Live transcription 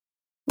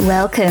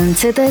Welcome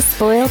to the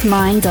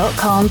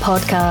SpoiledMind.com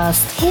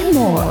podcast. Hear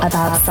more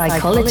about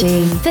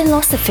psychology,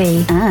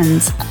 philosophy,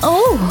 and,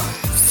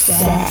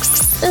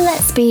 sex.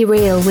 Let's be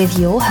real with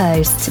your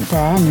host,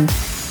 Ben.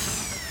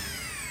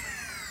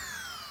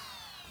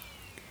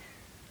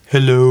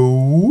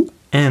 Hello,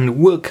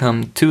 and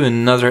welcome to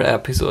another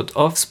episode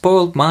of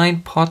Spoiled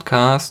Mind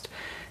Podcast.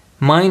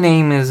 My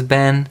name is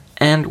Ben,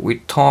 and we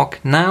talk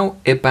now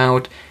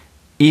about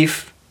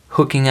if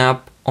hooking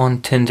up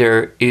on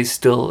Tinder is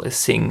still a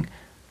thing.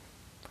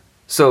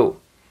 So,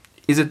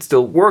 is it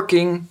still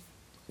working?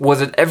 Was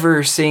it ever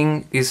a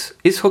thing? Is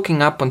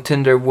hooking up on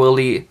Tinder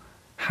really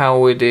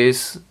how it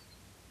is?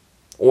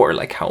 Or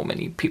like how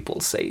many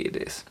people say it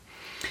is?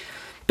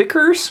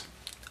 Because,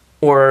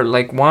 or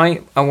like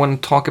why I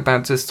want to talk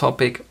about this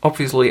topic.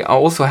 Obviously, I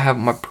also have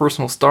my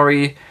personal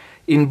story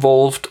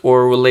involved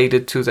or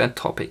related to that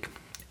topic.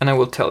 And I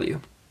will tell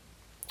you.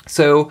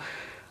 So,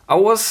 I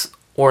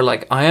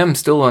am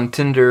still on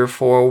Tinder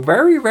for a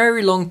very,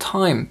 very long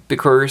time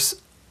because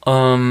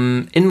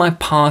in my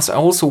past, I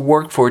also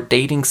worked for a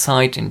dating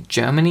site in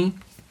Germany,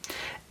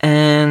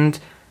 and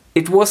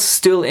it was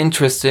still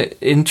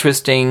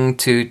interesting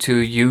to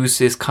use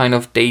this kind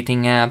of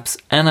dating apps.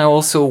 And I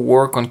also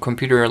work on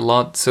computer a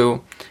lot,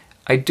 so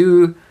I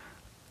do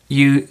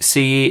use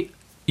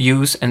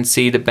and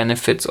see the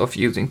benefits of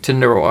using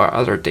Tinder or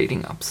other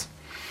dating apps.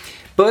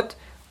 But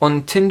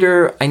on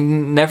Tinder, I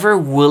never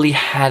really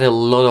had a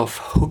lot of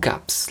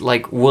hookups.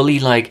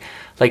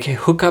 Like a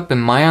hookup, in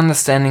my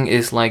understanding,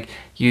 is like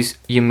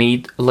you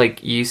meet,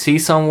 like you see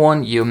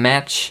someone, you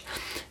match,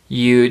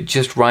 you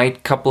just write a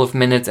couple of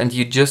minutes, and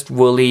you just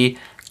really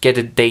get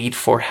a date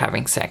for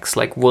having sex.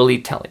 Like really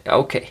tell it,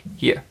 okay,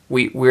 here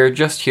we're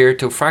just here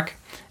to fuck,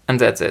 and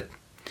that's it.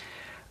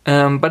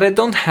 But I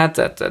don't have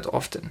that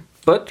often.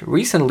 But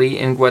recently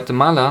in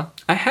Guatemala,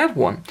 I had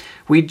one.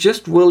 We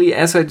just really,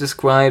 as I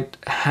described,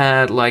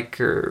 had like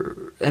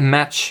a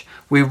match.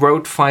 We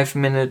wrote 5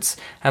 minutes,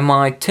 and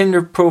my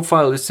Tinder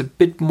profile is a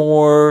bit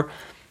more,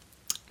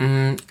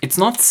 it's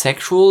not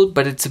sexual,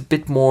 but it's a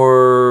bit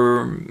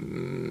more,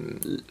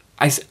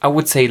 I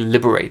would say,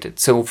 liberated.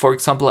 So, for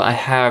example, I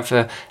have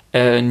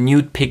a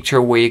nude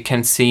picture where you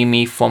can see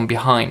me from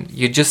behind.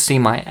 You just see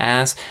my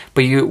ass,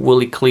 but you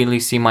really clearly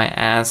see my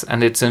ass,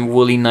 and it's a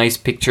really nice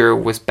picture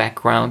with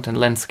background and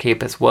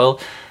landscape as well.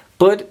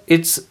 But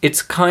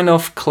it's kind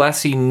of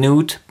classy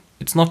nude.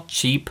 It's not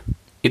cheap.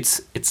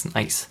 It's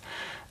nice.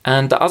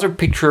 And the other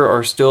picture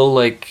are still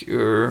like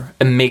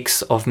a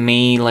mix of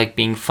me like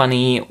being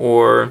funny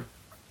or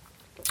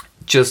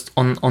just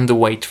on the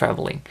way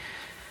traveling.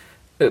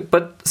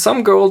 But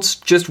some girls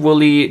just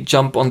really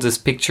jump on this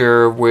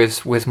picture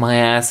with my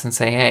ass and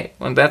say, hey,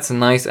 well, that's a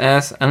nice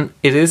ass. And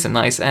it is a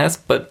nice ass.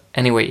 But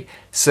anyway,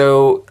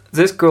 so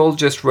this girl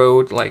just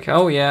wrote like,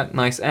 oh yeah,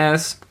 nice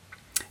ass.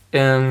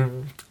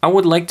 I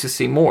would like to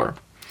see more.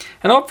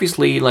 And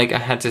obviously, like I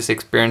had this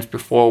experience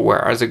before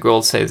where other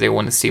girls say they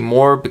want to see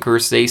more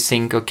because they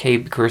think, okay,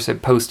 because I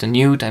post a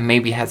nude and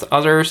maybe has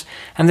others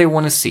and they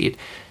want to see it.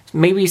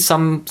 Maybe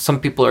some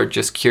people are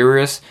just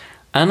curious.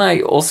 And I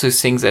also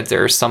think that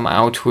there are some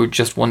out who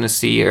just want to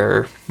see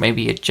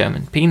maybe a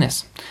German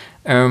penis.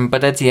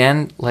 But at the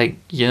end, like,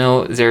 you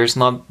know, there's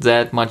not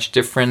that much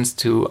difference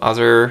to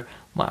other,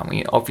 well, I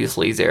mean,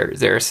 obviously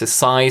there's the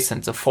size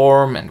and the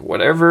form and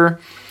whatever.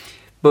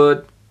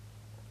 But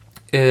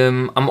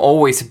I'm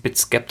always a bit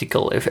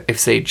skeptical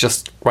if they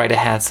just write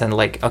ahead and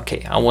like,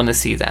 okay, I want to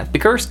see that.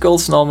 Because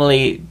girls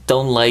normally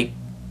don't like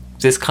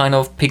this kind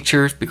of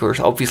pictures because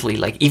obviously,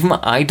 like, even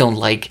I don't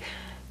like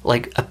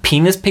a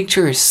penis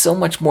picture is so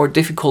much more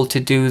difficult to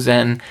do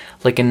than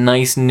like a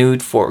nice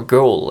nude for a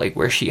girl, like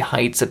where she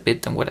hides a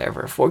bit and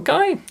whatever. For a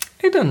guy,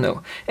 I don't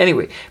know.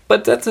 Anyway,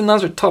 but that's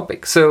another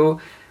topic. So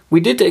we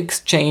did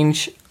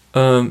exchange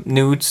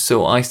nudes.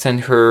 So I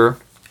sent her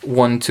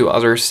one to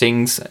other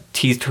things,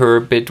 teased her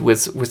a bit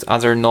with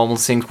other normal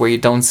things where you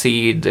don't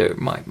see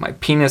my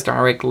penis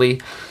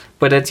directly.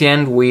 But at the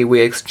end, we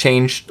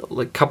exchanged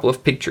like a couple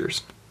of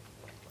pictures.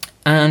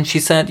 And she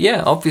said,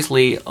 yeah,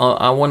 obviously,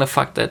 I want to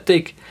fuck that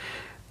dick.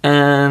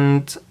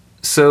 And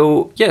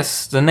so,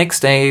 yes, the next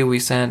day we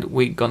said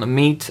we're gonna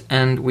meet,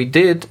 and we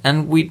did.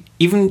 And we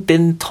even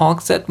didn't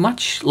talk that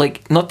much.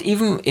 Like, not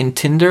even in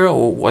Tinder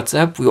or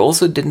WhatsApp. We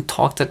also didn't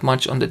talk that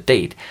much on the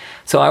date.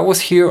 So I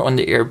was here on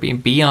the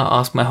Airbnb. I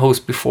asked my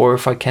host before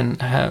if I can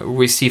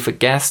receive a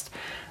guest.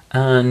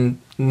 And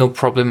no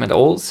problem at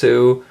all.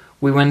 So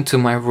we went to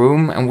my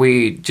room, and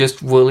we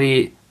just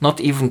really not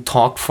even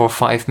talked for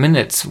 5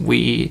 minutes.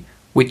 We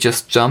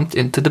just jumped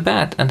into the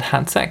bed and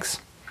had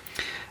sex.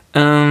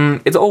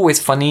 It's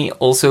always funny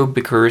also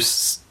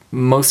because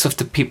most of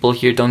the people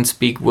here don't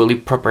speak really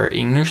proper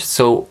English,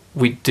 so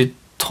we did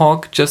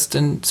talk just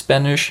in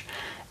Spanish,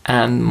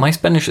 and my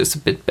Spanish is a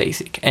bit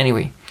basic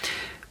anyway.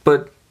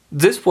 But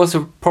this was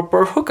a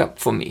proper hookup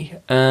for me,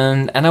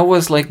 and I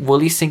was like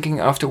really thinking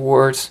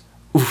afterwards,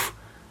 oof,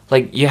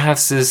 like you have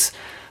this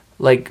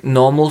like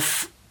normal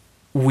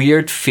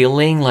weird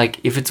feeling, like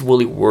if it's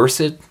really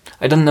worth it.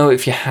 I don't know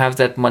if you have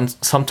that one.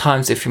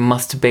 Sometimes if you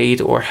masturbate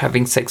or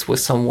having sex with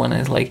someone,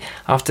 and like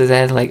after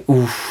that, like,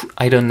 oof,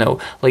 I don't know.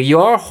 Like you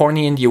are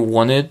horny and you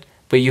want it,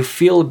 but you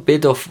feel a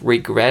bit of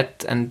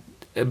regret and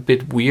a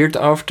bit weird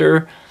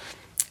after.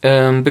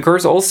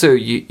 Because also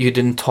you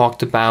didn't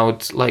talk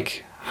about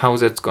like how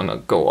that's gonna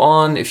go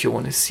on, if you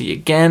want to see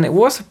again. It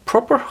was a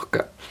proper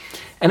hookup.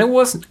 And it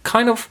was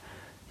kind of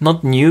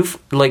not new,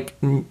 like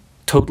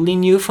totally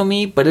new for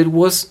me, but it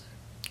was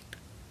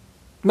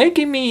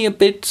making me a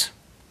bit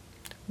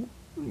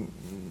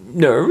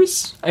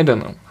nervous. I don't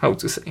know how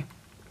to say.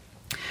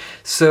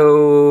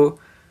 So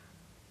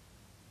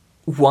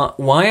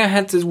why I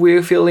had this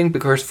weird feeling?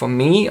 Because for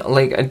me,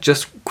 like I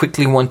just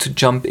quickly want to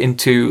jump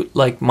into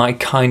like my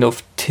kind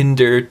of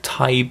Tinder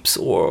types,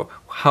 or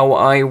how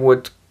I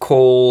would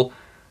call,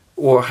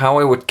 or how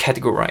I would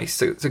categorize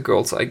the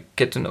girls I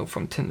get to know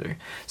from Tinder.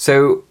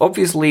 So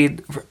obviously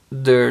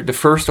the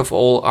first of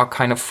all are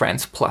kind of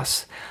friends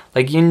plus.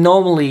 Like you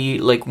normally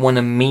like want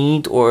to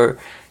meet, or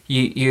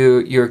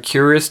you're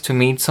curious to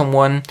meet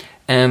someone,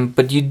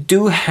 but you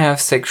do have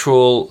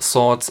sexual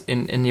thoughts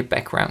in your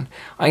background.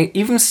 I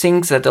even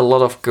think that a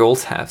lot of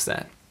girls have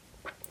that.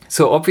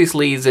 So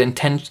obviously the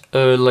intent,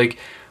 like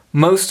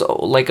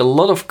a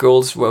lot of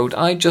girls wrote,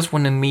 I just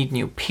want to meet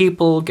new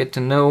people, get to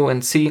know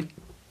and see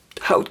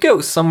how it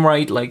goes. Some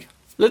write like,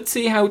 let's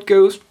see how it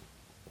goes.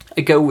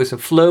 I go with the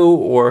flow,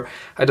 or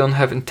I don't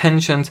have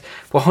intentions.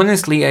 But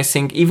honestly, I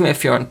think even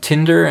if you're on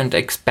Tinder and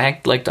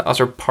expect like the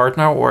other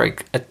partner, or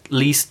at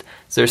least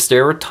their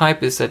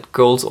stereotype is that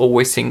girls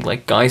always think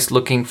like guys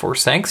looking for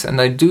sex, and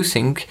I do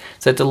think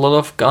that a lot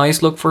of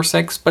guys look for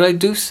sex, but I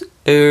do,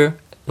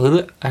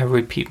 I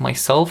repeat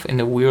myself in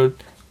a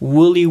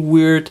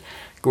weird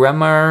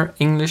grammar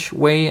English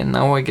way, and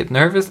now I get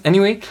nervous.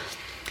 Anyway,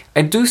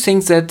 I do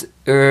think that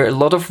a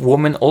lot of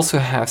women also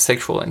have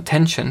sexual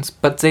intentions,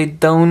 but they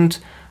don't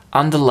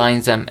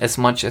underline them as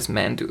much as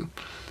men do.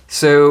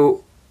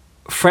 So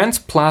Friends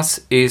Plus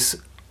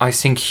is, I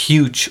think,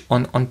 huge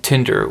on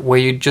Tinder, where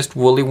you just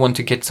really want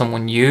to get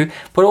someone new,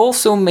 but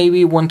also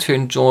maybe want to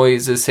enjoy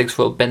the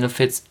sexual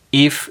benefits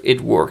if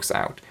it works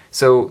out.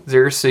 So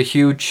there's a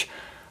huge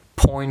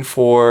point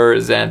for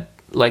that,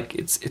 like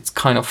it's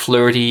kind of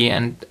flirty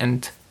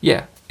and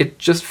yeah, it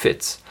just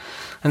fits.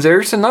 And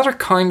there's another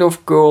kind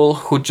of girl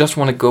who just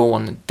want to go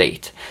on a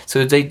date.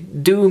 So they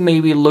do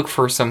maybe look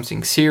for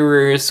something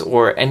serious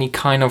or any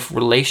kind of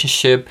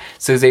relationship.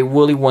 So they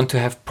really want to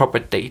have proper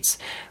dates.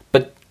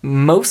 But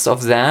most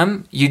of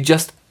them, you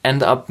just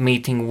end up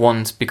meeting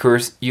once,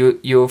 because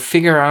you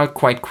figure out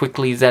quite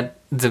quickly that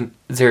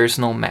there's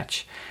no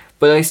match.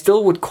 But I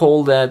still would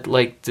call that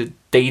like the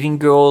dating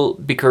girl,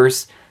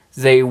 because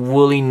they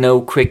really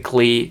know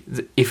quickly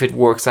if it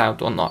works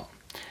out or not.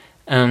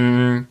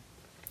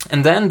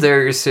 And then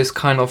there is this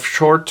kind of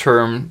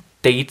short-term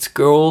date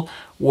girl,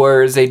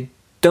 where they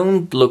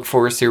don't look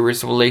for a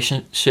serious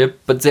relationship,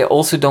 but they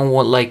also don't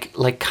want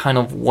like kind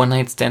of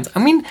one-night stands. I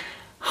mean,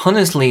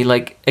 honestly,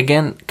 like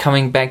again,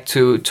 coming back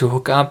to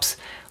hookups,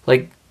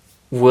 like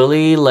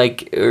really,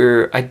 like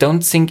I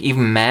don't think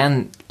even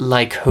men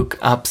like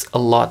hookups a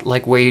lot,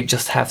 like where you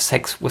just have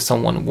sex with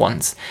someone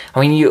once.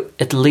 I mean, you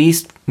at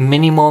least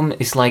minimum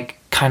is like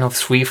kind of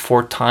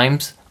 3-4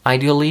 times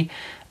ideally.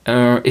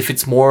 If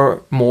it's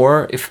more,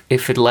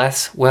 if it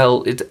less,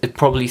 well, it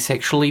probably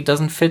sexually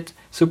doesn't fit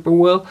super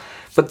well.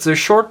 But the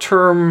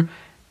short-term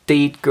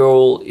date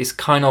girl is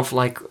kind of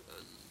like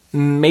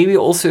maybe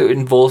also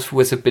involved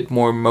with a bit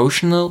more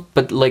emotional,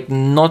 but like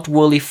not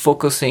really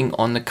focusing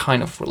on the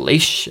kind of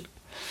relationship.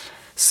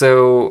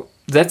 So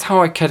that's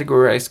how I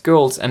categorize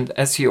girls. And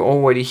as you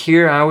already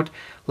hear out,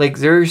 like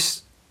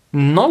there's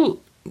no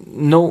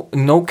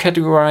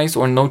categorize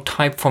or no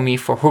type for me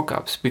for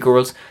hookups,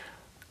 because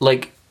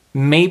like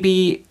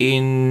maybe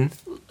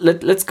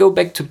let's go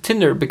back to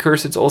Tinder,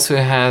 because it also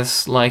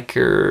has like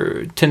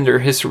a Tinder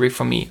history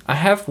for me. I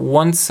have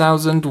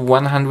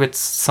 1,100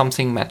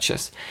 something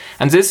matches,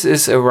 and this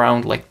is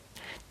around like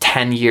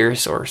 10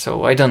 years or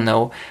so. I don't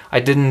know. I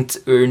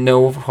didn't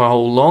know how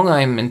long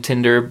I'm in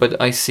Tinder,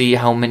 but I see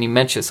how many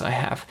matches I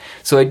have.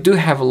 So I do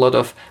have a lot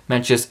of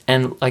matches,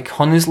 and like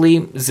honestly,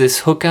 this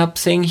hookup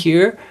thing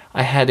here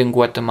I had in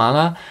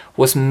Guatemala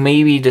was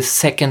maybe the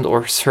second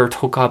or third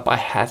hookup I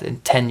had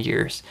in 10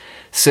 years.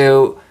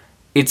 So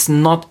it's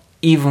not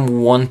even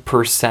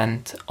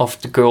 1%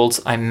 of the girls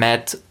I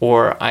met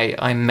or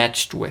I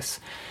matched with.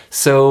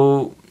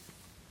 So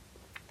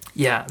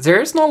yeah,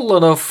 there's not a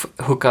lot of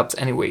hookups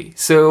anyway.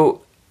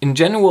 So in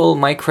general,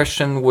 my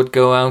question would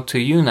go out to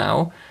you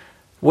now.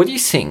 What do you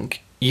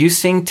think? You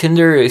think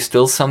Tinder is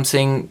still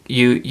something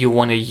you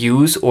want to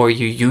use, or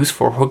you use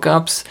for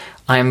hookups?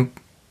 I'm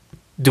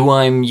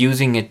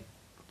using it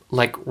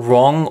like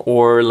wrong,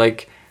 or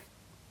like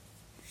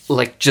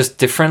just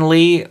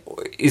differently?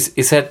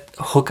 Is that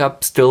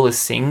hookup still a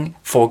thing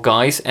for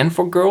guys and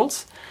for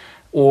girls?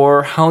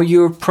 Or how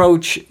you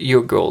approach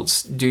your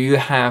girls? Do you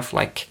have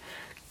like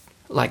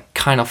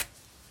kind of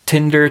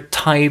Tinder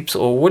types,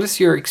 or what is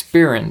your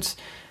experience?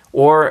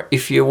 Or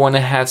if you want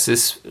to have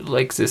this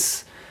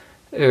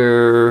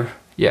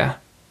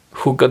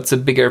who got the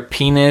bigger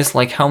penis,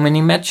 like how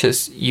many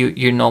matches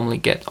you normally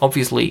get.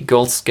 Obviously,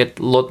 girls get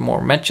a lot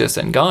more matches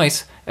than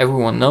guys.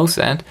 Everyone knows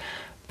that.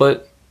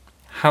 But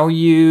how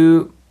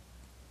you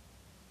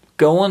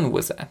go on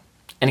with that.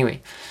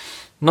 Anyway,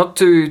 not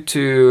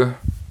to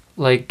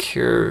like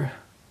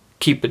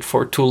keep it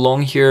for too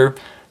long here.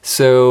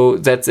 So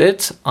that's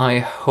it. I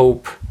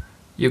hope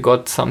you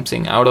got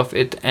something out of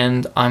it,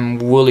 and I'm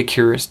really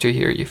curious to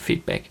hear your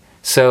feedback.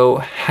 So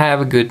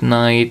have a good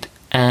night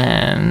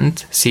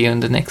and see you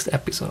in the next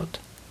episode.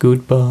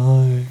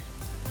 Goodbye.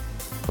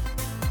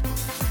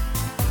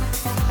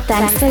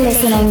 Thanks for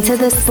listening to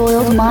the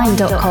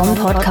SpoiledMind.com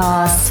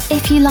podcast.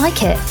 If you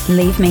like it,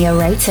 leave me a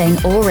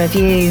rating or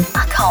review.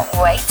 I can't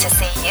wait to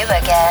see you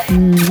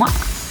again.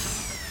 Mwah.